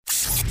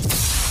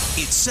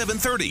It's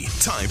 7:30.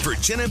 Time for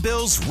Jen and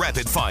Bill's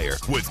Rapid Fire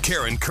with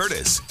Karen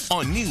Curtis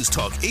on News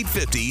Talk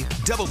 850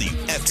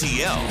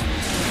 WFTL.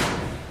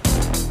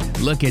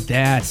 Look at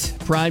that.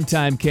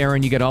 Primetime,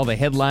 Karen. You got all the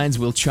headlines.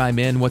 We'll chime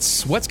in.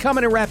 What's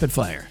coming in Rapid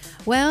Fire?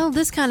 Well,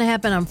 this kind of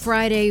happened on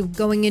Friday.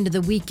 Going into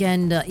the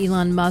weekend,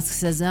 Elon Musk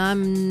says,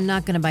 I'm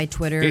not going to buy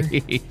Twitter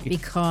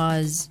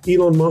because...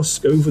 Elon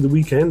Musk over the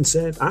weekend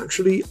said,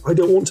 actually, I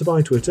don't want to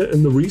buy Twitter.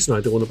 And the reason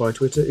I don't want to buy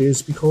Twitter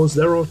is because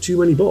there are too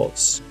many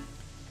bots.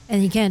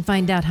 And he can't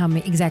find out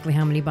exactly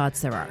how many bots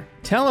there are.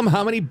 Tell him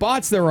how many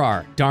bots there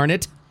are, darn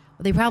it.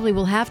 They probably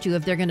will have to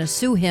if they're going to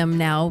sue him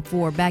now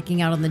for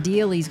backing out on the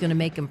deal. He's going to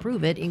make him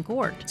prove it in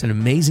court. It's an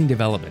amazing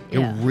development.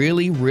 Yeah. It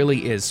really,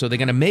 really is. So they're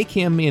going to make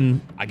him in,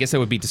 I guess that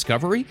would be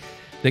discovery.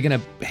 They're going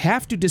to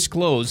have to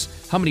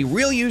disclose how many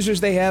real users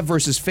they have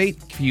versus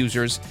fake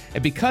users.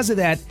 And because of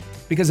that,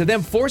 because of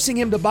them forcing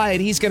him to buy it,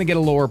 he's going to get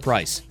a lower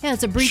price. Yeah,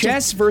 it's a breach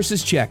Chess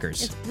versus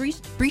checkers. It's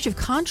breach of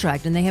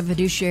contract, and they have a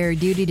fiduciary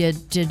duty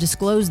to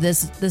disclose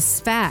this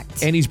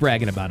fact. And he's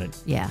bragging about it.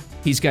 Yeah.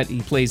 He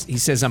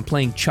says, I'm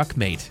playing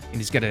Chuckmate. And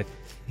he's got a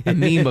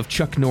meme of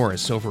Chuck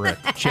Norris over a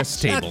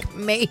chess table.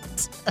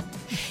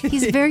 Chuckmate.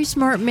 He's a very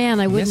smart man.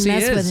 I wouldn't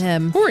mess with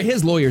him. Who are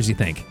his lawyers, you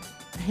think?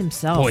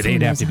 Himself. Boy,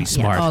 they'd have to be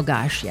smart. Yeah. Oh,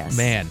 gosh, yes.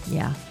 Man.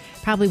 Yeah.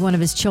 Probably one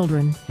of his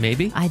children.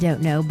 Maybe? I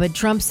don't know. But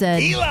Trump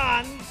said...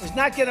 Elon is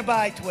not going to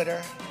buy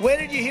Twitter. Where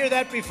did you hear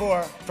that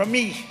before? From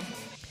me.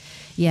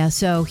 Yeah,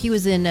 so he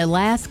was in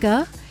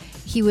Alaska.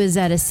 He was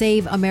at a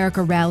Save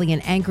America rally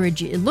in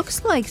Anchorage. It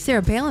looks like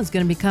Sarah Palin's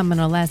going to become an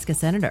Alaska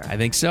senator. I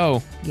think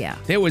so. Yeah.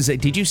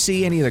 Did you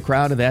see any of the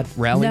crowd of that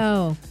rally?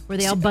 No. Were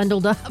they all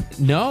bundled up?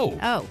 No.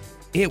 Oh.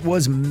 It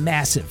was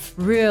massive.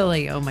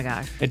 Really? Oh, my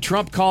gosh. And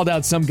Trump called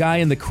out some guy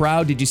in the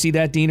crowd. Did you see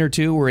that, Dean, or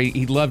two, where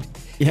he loved...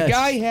 Yes. The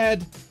guy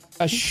had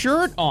a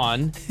shirt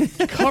on,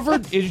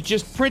 covered, it was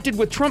just printed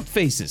with Trump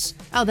faces.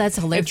 Oh, that's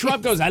hilarious. And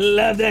Trump goes, I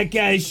love that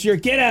guy's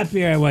shirt. Get up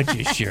here. I want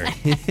your shirt.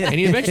 And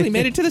he eventually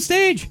made it to the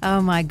stage.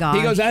 Oh, my God.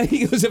 He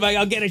goes, if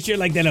I'll get a shirt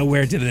like that, I'll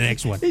wear it to the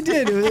next one. He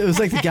did. It was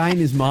like the guy and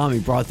his mom. He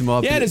brought them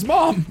up. Yeah, and his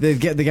mom. The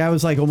guy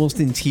was like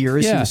almost in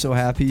tears. Yeah. He was so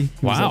happy.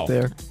 He was up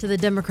there. To the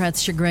Democrats'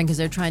 chagrin, because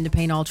they're trying to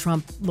paint all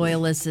Trump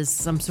loyalists as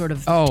some sort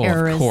of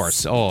terrorists.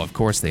 terrorists. Of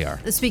course they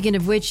are. Speaking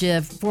of which,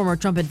 former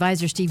Trump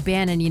advisor Steve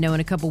Bannon, in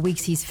a couple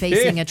weeks, he's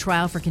facing a trial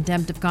for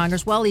contempt of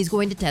Congress. Well, he's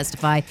going to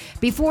testify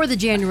before the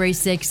January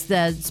 6th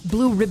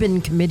Blue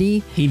Ribbon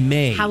Committee. He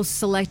may. House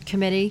Select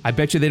Committee. I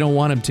bet you they don't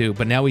want him to,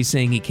 but now he's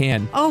saying he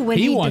can. Oh, when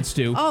he wants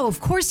to. Oh,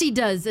 of course he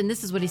does. And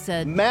this is what he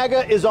said.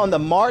 MAGA is on the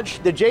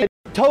march. The J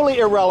totally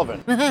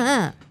irrelevant.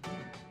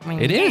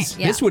 It is.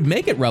 Yeah. This would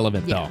make it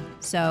relevant, Yeah. though.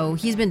 So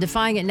he's been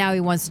defying it. Now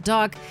he wants to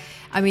talk.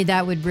 I mean,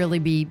 that would really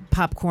be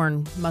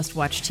popcorn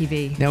must-watch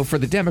TV. Now, for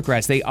the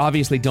Democrats, they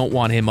obviously don't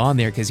want him on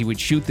there because he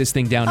would shoot this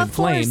thing down in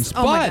flames.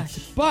 Oh, my gosh.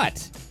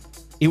 But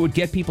it would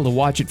get people to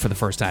watch it for the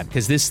first time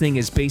because this thing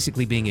is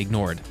basically being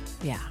ignored.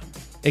 Yeah.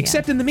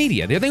 Except in the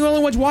media. They're the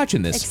only ones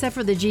watching this. Except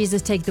for the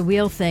Jesus take the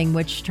wheel thing,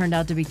 which turned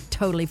out to be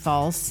totally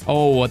false.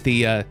 Oh, what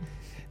that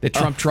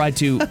Trump tried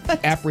to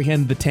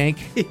apprehend the tank?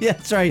 Yeah,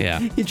 that's right. Yeah.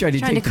 He tried to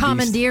Trying to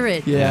commandeer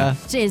it. Yeah.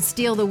 And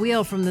steal the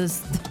wheel from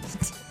this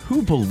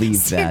Who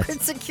believed that?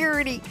 secret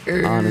security.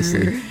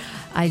 Honestly.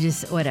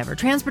 Whatever.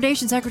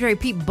 Transportation Secretary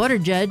Pete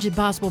Buttigieg, a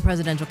possible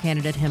presidential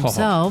candidate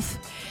himself,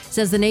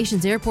 says the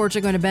nation's airports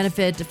are going to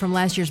benefit from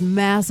last year's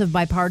massive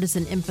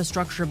bipartisan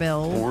infrastructure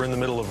bill. We're in the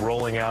middle of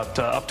rolling out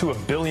up to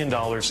 $1 billion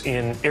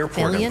in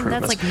airport Billion?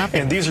 improvements. That's like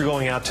nothing. And these are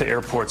going out to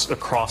airports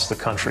across the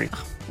country.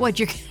 What?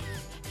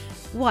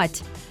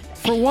 What?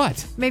 For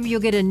what? Maybe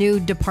you'll get a new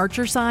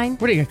departure sign?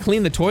 What, are you going to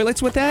clean the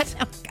toilets with that?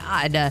 Oh,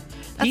 God. That's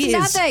He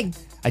is- nothing.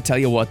 I tell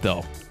you what,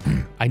 though.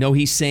 I know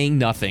he's saying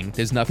nothing.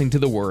 There's nothing to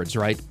the words,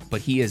 right?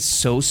 But he is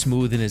so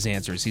smooth in his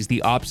answers. He's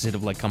the opposite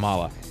of like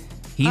Kamala.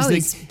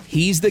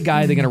 He's the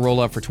guy they're going to roll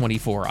up for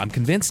 24. I'm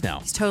convinced now.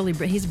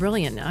 He's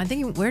brilliant. I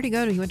think, where'd he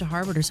go to? He went to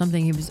Harvard or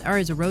something. He's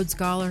a Rhodes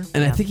Scholar.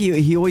 And I think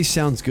he always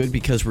sounds good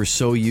because we're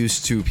so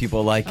used to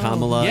people like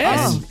Kamala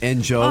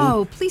and Joe.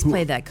 Oh, please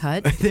play that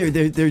cut.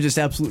 They're just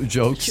absolute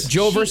jokes.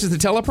 Joe versus the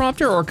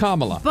teleprompter or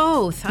Kamala?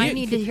 Both. I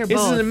need to hear This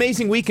both. is an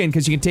amazing weekend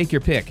because you can take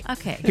your pick.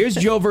 Okay. Here's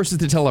Joe versus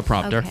the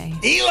teleprompter.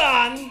 Okay.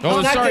 Elon Oh,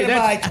 is not sorry. going to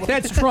buy Twitter.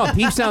 That's Trump.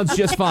 He sounds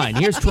just fine.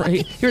 Here's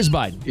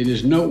Biden. It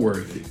is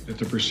noteworthy that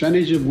the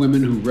percentage of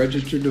women who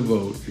register to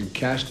vote and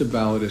cast a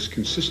ballot is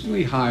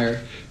consistently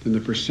higher than the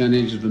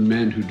percentage of the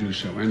men who do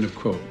so. End of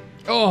quote.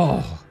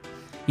 Oh,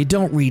 you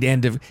don't read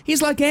end of...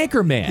 He's like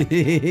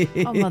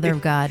Anchorman. Oh, Mother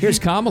of God. Here's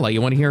Kamala.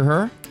 You want to hear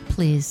her?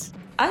 Please.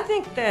 I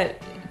think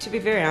that, to be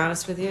very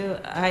honest with you,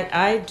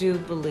 I do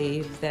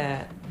believe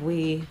that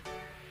we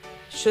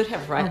should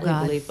have rightly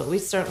God. believed, but we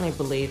certainly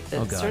believe that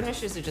Oh, God. certain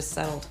issues are just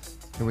settled.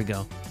 Here we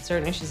go.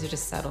 Certain issues are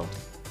just settled.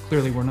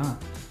 Clearly we're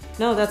not.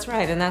 No, that's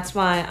right. And that's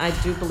why I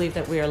do believe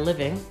that we are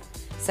living,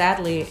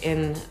 sadly,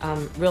 in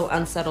real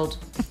unsettled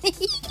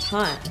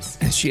times.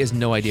 She has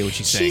no idea what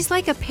she's saying. She's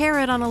like a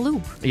parrot on a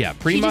loop. Yeah,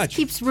 pretty She much. just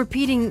keeps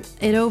repeating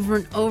it over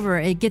and over.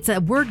 A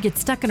word gets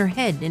stuck in her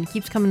head and it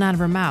keeps coming out of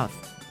her mouth.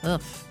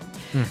 Ugh.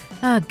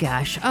 Oh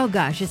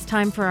gosh, it's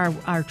time for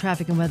our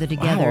traffic and weather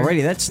together. Wow,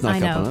 already that snuck I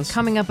know. up on us.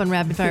 Coming up on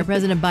Rapid Fire,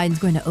 President Biden's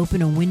going to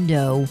open a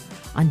window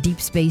on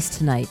deep space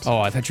tonight. Oh,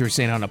 I thought you were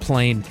saying on a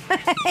plane.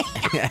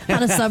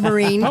 On a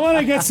submarine. I want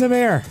to get some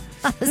air.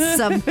 On a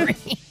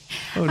submarine.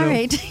 Oh, All no.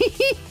 right.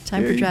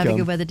 Time Here for you traffic come.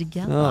 and weather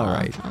together. All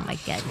right. Oh my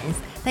goodness.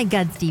 Thank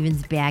God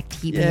Steven's back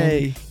to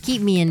Yay.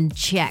 keep me in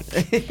check.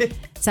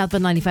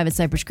 Southbound 95 at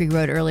Cypress Creek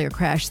Road, earlier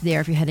crash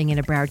there. If you're heading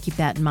into Broward, keep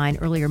that in mind.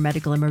 Earlier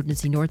medical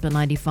emergency northbound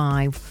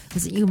 95.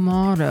 Visit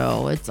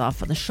Yamato. It's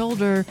off on the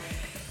shoulder.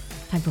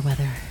 Time for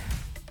weather.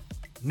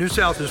 New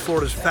South is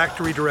Florida's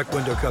factory direct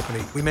window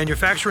company. We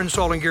manufacture,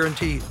 install, and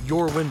guarantee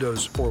your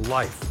windows for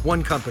life.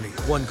 One company,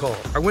 one call.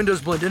 Our windows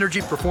blend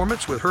energy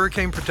performance with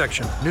hurricane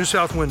protection. New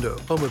South Window,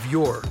 home of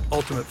your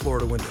ultimate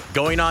Florida window.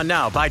 Going on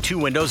now. Buy 2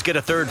 windows, get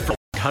a third for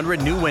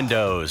 100 new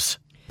windows.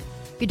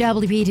 Your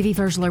WPTV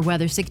first alert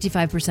weather,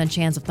 65%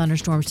 chance of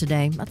thunderstorms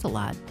today. That's a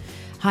lot.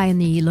 High in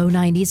the low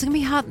 90s. It's going to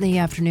be hot in the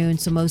afternoon,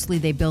 so mostly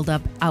they build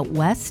up out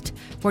west.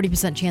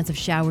 40% chance of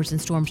showers and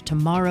storms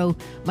tomorrow.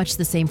 Much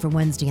the same for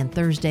Wednesday and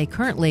Thursday.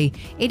 Currently,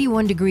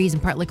 81 degrees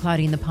and partly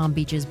cloudy in the Palm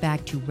Beaches.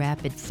 Back to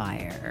rapid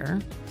fire.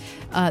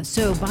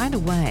 So, by the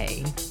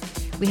way,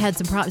 we had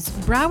some problems.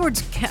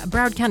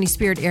 Broward County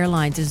Spirit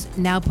Airlines is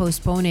now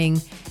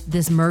postponing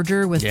this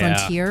merger with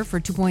Frontier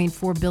for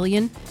 $2.4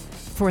 billion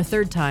for a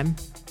third time.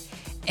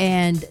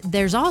 And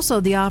there's also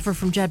the offer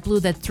from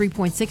JetBlue that's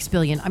 $3.6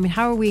 billion. I mean,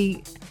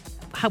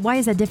 why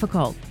is that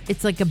difficult?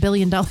 It's like $1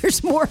 billion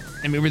more.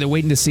 I mean, they're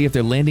waiting to see if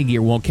their landing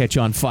gear won't catch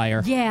on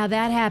fire. Yeah,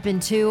 that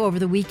happened too. Over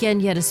the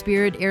weekend, you had a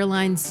Spirit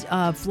Airlines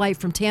flight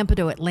from Tampa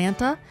to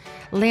Atlanta.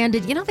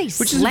 Landed,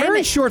 Which is a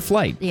very short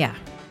flight. Yeah.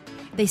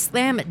 They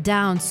slam it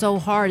down so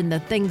hard and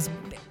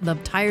the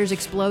tires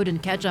explode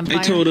and catch on fire.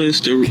 They told us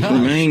to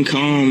remain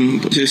calm,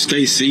 just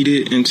stay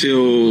seated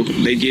until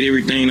they get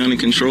everything under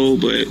control,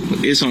 but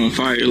it's on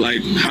fire.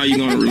 Like, how you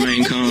going to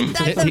remain calm?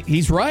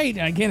 He's right.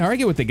 I can't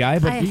argue with the guy,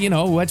 but,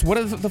 what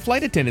are the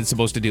flight attendants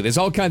supposed to do? There's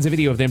all kinds of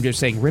video of them just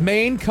saying,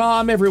 remain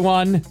calm,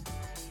 everyone.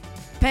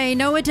 Pay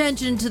no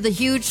attention to the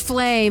huge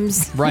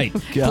flames. Right.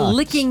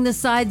 Licking the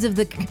sides of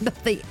the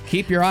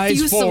Keep your eyes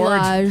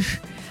fuselage.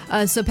 forward.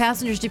 So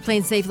passengers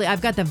deplane safely.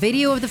 I've got the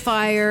video of the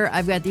fire.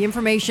 I've got the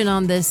information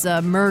on this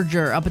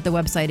merger up at the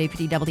website,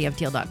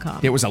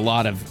 aptwftl.com. There was a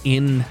lot of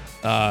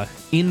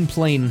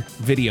in-plane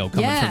video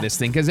coming from this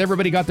thing because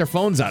everybody got their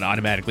phones out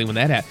automatically when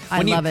that happened.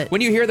 I love it. When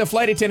you hear the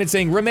flight attendant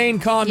saying, remain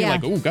calm, you're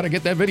like, oh, got to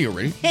get that video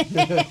ready.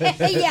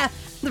 Yeah.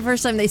 The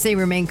first time they say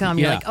remain calm,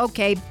 you're like,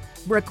 okay,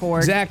 record.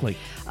 Exactly.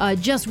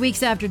 Just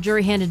weeks after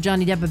jury handed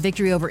Johnny Depp a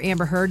victory over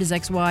Amber Heard, his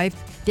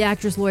ex-wife, the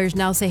actress' lawyers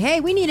now say, hey,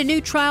 we need a new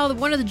trial. That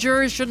one of the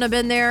jurors shouldn't have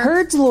been there.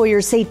 Heard's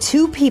lawyers say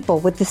 2 people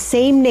with the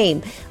same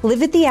name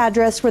live at the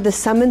address where the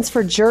summons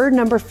for juror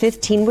number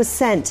 15 was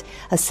sent,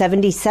 a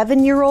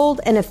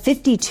 77-year-old and a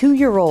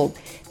 52-year-old.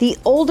 The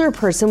older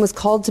person was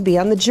called to be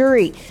on the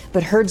jury,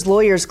 but Heard's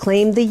lawyers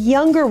claim the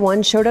younger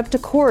one showed up to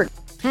court.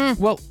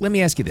 Well, let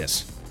me ask you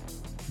this.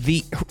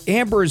 The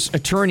Amber's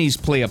attorneys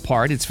play a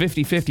part. It's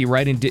 50-50,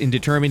 right, in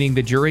determining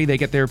the jury. They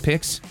get their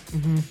picks.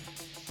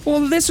 Mm-hmm.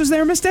 Well, this was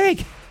their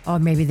mistake. Oh,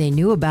 maybe they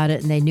knew about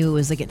it and they knew it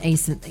was like an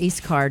ace in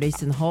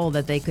the hole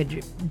that they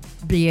could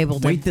be able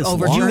to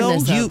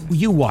overturn this.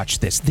 You watch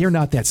this. They're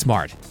not that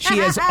smart. She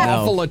has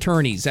awful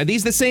attorneys. Are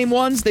these the same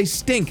ones? They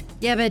stink.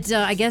 Yeah, but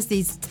I guess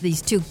these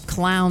 2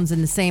 clowns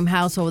in the same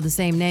household with the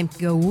same name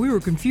go, we were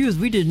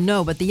confused. We didn't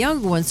know. But the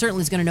younger one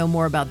certainly is going to know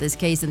more about this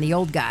case than the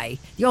old guy.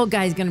 The old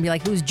guy is going to be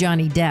like, who's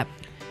Johnny Depp?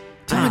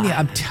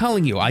 I'm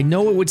telling you, I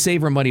know it would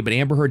save her money, but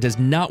Amber Heard does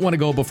not want to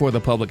go before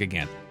the public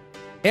again.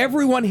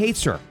 Everyone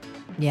hates her.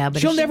 Yeah,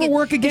 but she'll never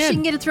work again. If she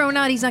can get it thrown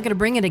out, he's not going to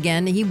bring it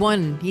again. He's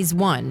won,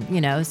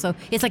 So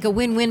it's like a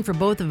win-win for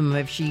both of them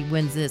if she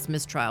wins this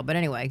mistrial. But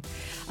anyway,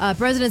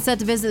 President set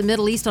to visit the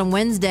Middle East on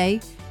Wednesday.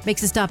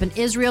 Makes a stop in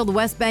Israel, the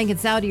West Bank, and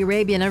Saudi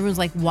Arabia. And everyone's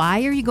like,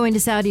 why are you going to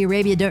Saudi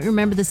Arabia? Don't you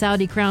remember the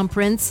Saudi crown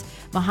prince,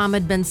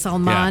 Mohammed bin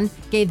Salman,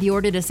 gave the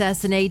order to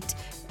assassinate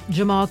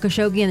Jamal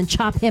Khashoggi and then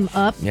chop him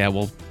up? Yeah,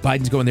 well,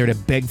 Biden's going there to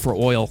beg for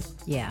oil.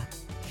 Yeah.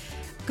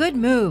 Good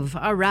move.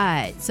 All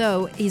right.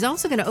 So he's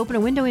also going to open a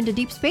window into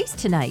deep space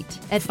tonight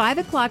at 5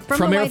 o'clock from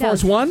the Air White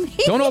Force House. One?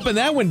 Don't open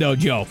that window,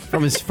 Joe.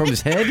 From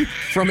his head?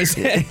 From his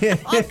head.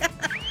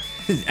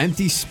 His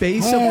empty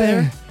space up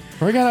there?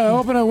 We're going to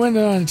open a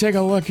window and take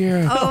a look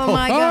here. Oh,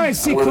 my God. Oh, I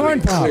see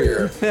corn pop.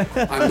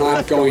 I'm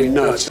not going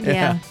nuts.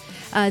 Yeah.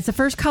 It's the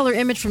first color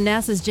image from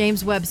NASA's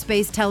James Webb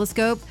Space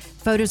Telescope.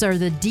 Photos are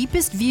the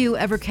deepest view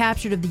ever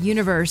captured of the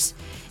universe,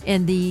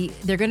 and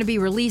they're going to be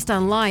released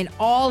online,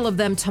 all of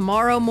them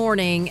tomorrow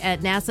morning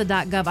at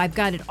nasa.gov. I've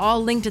got it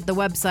all linked at the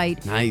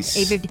website. Nice.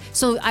 850.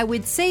 So I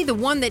would say the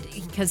one that,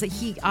 because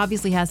he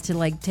obviously has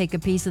to take a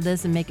piece of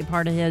this and make it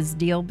part of his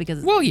deal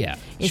because. Well, yeah,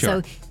 So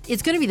sure.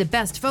 it's going to be the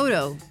best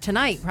photo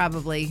tonight,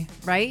 probably,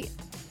 right?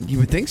 You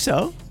would think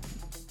so.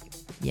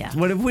 Yeah.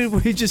 What if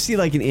we just see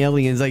like an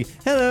alien? It's like,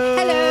 hello.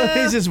 Hello.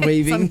 He's just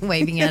waving. Something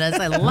waving at us.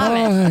 I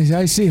love it.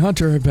 I see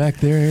Hunter back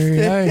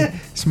there.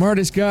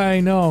 Smartest guy I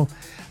know.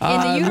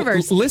 the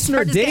universe. Listener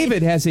Hard to say.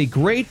 David has a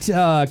great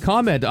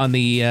comment on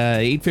the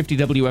 850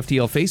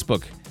 WFTL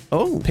Facebook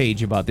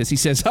page about this. He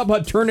says, how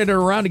about turning it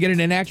around to get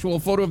an actual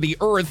photo of the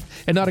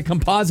Earth and not a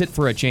composite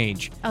for a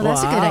change? Oh,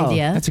 that's a good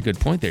idea. That's a good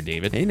point there,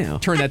 David. Hey, now.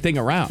 Turn that thing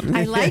around.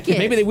 I like it.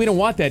 Maybe we don't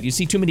want that. You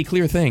see too many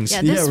clear things.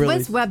 Yeah, this really.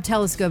 West Webb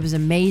telescope is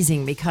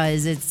amazing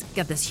because it's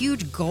got this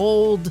huge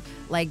gold,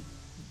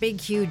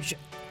 big, huge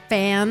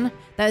fan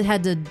that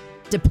had to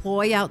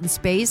deploy out in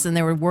space, and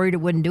they were worried it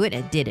wouldn't do it,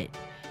 and it did it.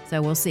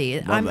 So we'll see.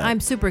 I'm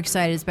super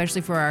excited, especially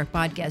for our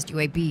podcast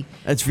UAP.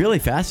 That's really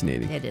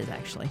fascinating. It is,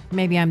 actually.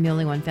 Maybe I'm the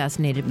only one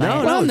fascinated by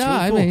it. Well, it's really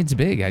I cool. mean, it's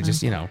big. I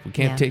just, we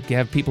can't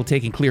have people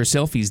taking clear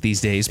selfies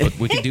these days, but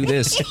we can do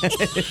this.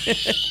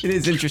 It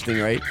is interesting,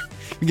 right?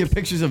 You get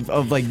pictures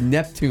of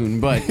Neptune,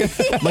 but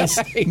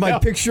my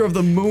picture of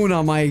the moon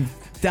on my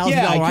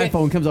 $1,000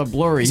 iPhone comes out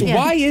blurry. So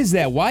why is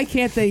that? Why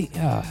can't they?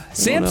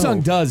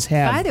 Samsung does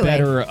have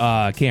better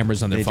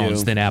cameras on their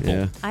phones than Apple.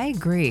 Yeah. I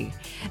agree.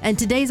 And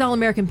today's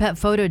All-American Pet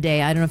Photo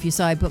Day. I don't know if you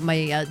saw, I put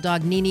my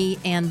dog Nini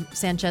Ann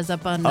Sanchez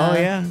up on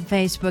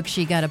Facebook.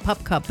 She got a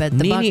pup cup at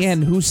the Bucks. Nini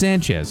and who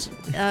Sanchez?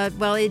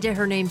 Well,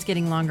 her name's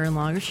getting longer and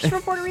longer. She's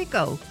from Puerto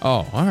Rico.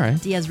 Oh, all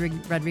right. Diaz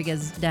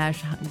Rodriguez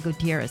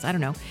Gutierrez. I don't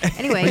know.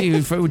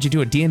 Anyway. Would you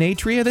do a DNA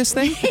tree of this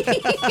thing?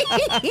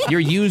 Your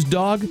used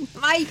dog?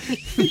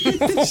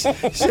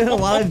 She had a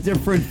lot of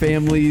different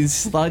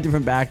families, a lot of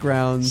different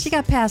backgrounds. She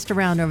got passed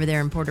around over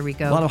there in Puerto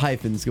Rico. A lot of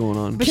hyphens going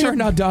on. But sure,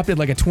 now adopted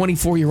like a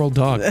 24-year-old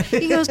dog.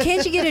 He goes,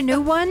 can't you get a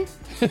new one?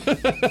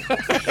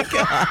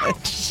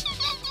 Gosh.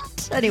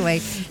 Anyway,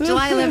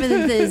 July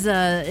 11th is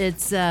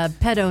it's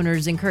pet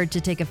owners encouraged to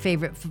take a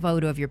favorite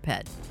photo of your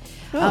pet.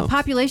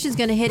 Population is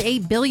going to hit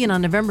 8 billion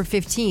on November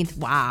 15th.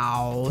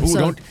 Wow.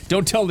 Ooh,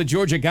 don't tell the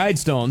Georgia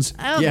Guidestones.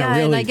 Oh, yeah,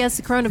 really. And I guess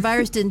the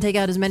coronavirus didn't take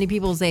out as many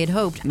people as they had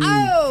hoped.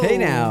 Oh! Hey,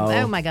 now.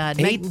 Oh, my God.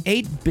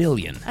 8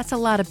 billion. That's a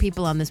lot of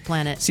people on this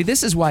planet. See,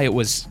 this is why it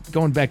was,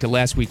 going back to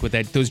last week with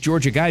those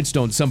Georgia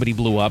Guidestones somebody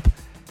blew up.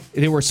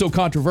 They were so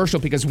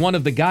controversial because one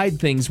of the guide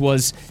things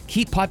was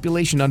keep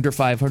population under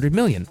 500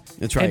 million.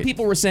 That's right. And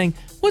people were saying,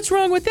 what's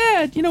wrong with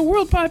that?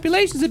 World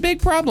population is a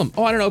big problem.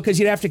 Oh, I don't know, because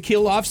you'd have to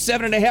kill off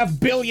 7.5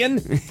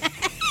 billion.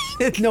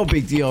 It's no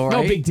big deal,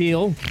 right? No big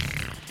deal.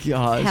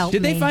 Gosh.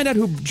 Did they find out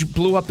who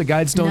blew up the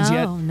Guidestones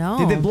yet? No.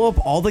 Did they blow up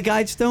all the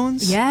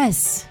Guidestones?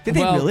 Yes. Did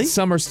they really?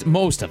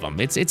 Most of them.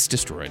 It's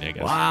destroyed, I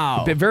guess.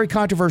 Wow. A very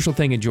controversial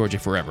thing in Georgia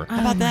forever.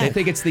 How about that? They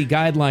think it's the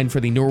guideline for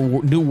the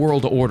New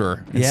World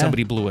Order, and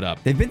somebody blew it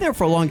up. They've been there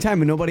for a long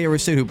time, and nobody ever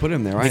said who put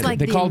them there, right?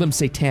 They called them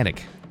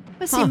satanic.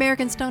 What's the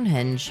American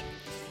Stonehenge?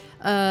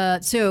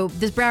 So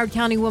this Broward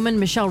County woman,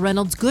 Michelle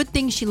Reynolds, good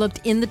thing she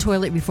looked in the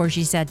toilet before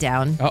she sat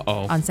down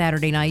on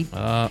Saturday night.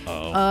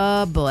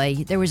 Oh,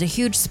 boy. There was a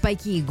huge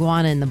spiky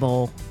iguana in the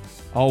bowl.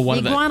 Oh,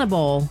 iguana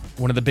bowl.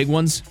 One of the big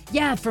ones?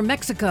 Yeah, from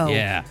Mexico.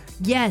 Yeah.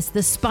 Yes,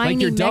 the spiny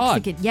like your dog.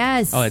 Mexican.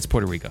 Yes. Oh, that's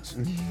Puerto Rico's.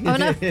 Oh,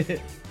 no.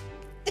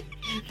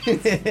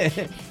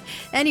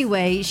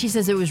 Anyway, she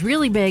says it was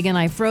really big and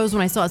I froze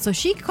when I saw it. So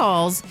she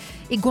calls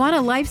Iguana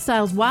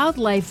Lifestyles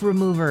Wildlife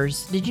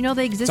Removers. Did you know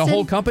they existed? It's a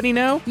whole company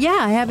now? Yeah,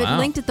 I have it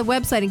linked at the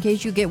website in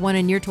case you get one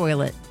in your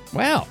toilet.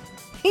 Wow.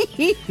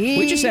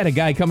 We just had a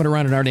guy coming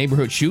around in our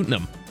neighborhood shooting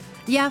them.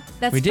 Yeah,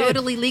 that's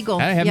totally legal.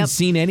 I haven't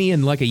seen any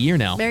in like a year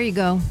now. There you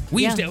go.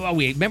 We used to. Oh,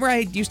 remember I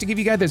used to give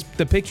you guys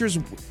the pictures.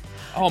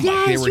 Oh my!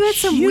 Yes, they were you had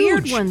some huge.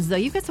 weird ones though.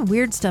 You got some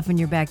weird stuff in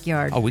your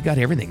backyard. Oh, we got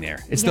everything there.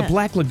 It's the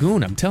Black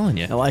Lagoon. I'm telling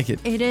you. I like it.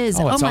 It is.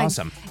 Oh, it's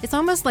awesome. It's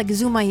almost like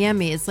Zoo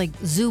Miami. It's like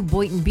Zoo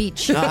Boynton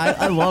Beach.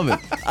 I love it.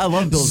 I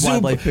love those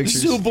wildlife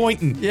pictures. Zoo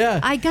Boynton.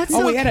 Yeah. I got.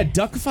 we had a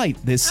duck fight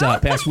this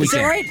past weekend. Is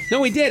that right? No,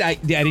 we did. I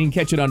didn't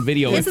catch it on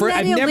video. Isn't that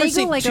I've illegal, never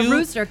seen like two a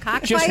rooster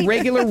cockfight? just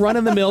regular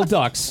run-of-the-mill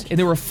ducks, and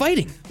they were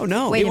fighting. Oh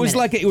no! Wait it was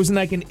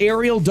like an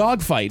aerial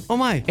dog fight. Oh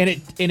my!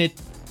 And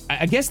it.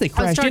 I guess they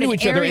crashed into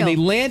each other and they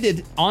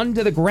landed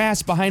onto the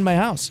grass behind my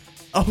house.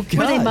 Oh, gosh.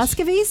 Were they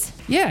Muscovies?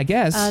 Yeah, I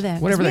guess. Whatever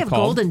they're called. We have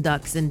golden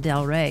ducks in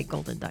Delray.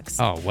 Golden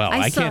ducks. Oh, well,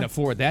 I can't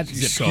afford that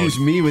zip code.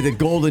 Excuse me, with the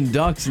golden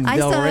ducks in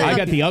Delray. I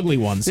got the ugly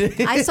ones.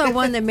 I saw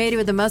one that made it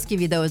with a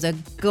Muscovy, though. It was a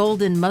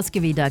golden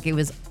Muscovy duck. It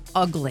was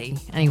ugly.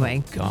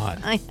 Anyway. Oh,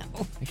 God. I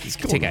know. You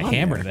can take a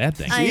hammer to that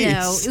thing. I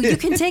know. You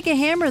can take a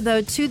hammer,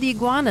 though, to the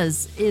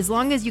iguanas, as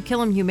long as you kill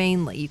them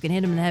humanely. You can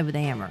hit them in the head with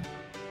a hammer.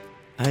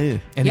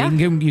 And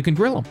you can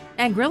grill them.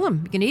 And grill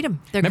them. You can eat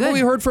them. They're Remember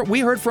good.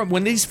 we heard from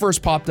when these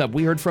first popped up,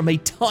 we heard from a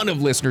ton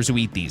of listeners who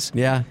eat these.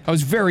 Yeah. I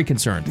was very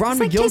concerned. Ron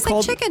McGill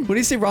called chicken. What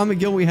did he say, Ron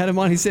McGill, we had him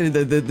on? He said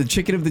the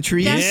chicken of the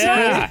trees.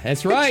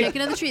 That's right. The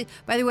chicken of the trees.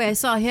 By the way, I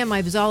saw him. I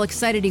was all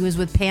excited. He was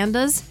with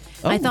pandas.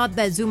 I thought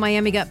that Zoo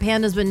Miami got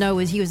pandas, but no,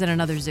 he was at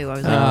another zoo. I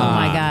was like, oh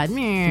my God.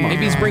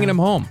 Maybe he's bringing them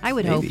home. I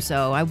would hope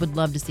so. I would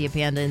love to see a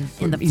panda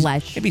in the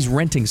flesh. Maybe he's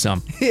renting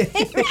some.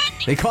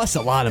 They cost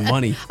a lot of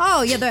money.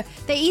 Oh, yeah.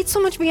 They eat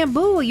so much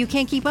bamboo, you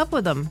can't keep up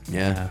with them.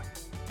 Yeah.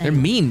 They're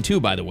mean, too,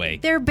 by the way.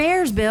 They're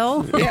bears,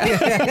 Bill. They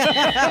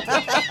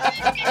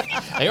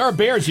are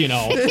bears, you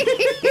know.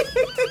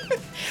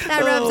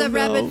 That wraps up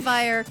Rapid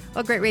Fire.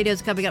 What great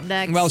radio's coming up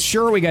next? Well,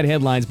 sure, we got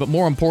headlines, but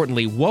more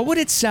importantly, what would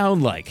it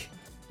sound like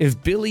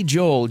if Billy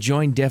Joel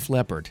joined Def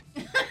Leppard?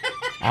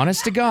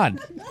 Honest to God.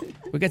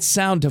 We got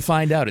sound to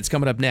find out. It's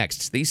coming up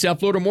next. The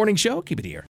South Florida Morning Show. Keep it here.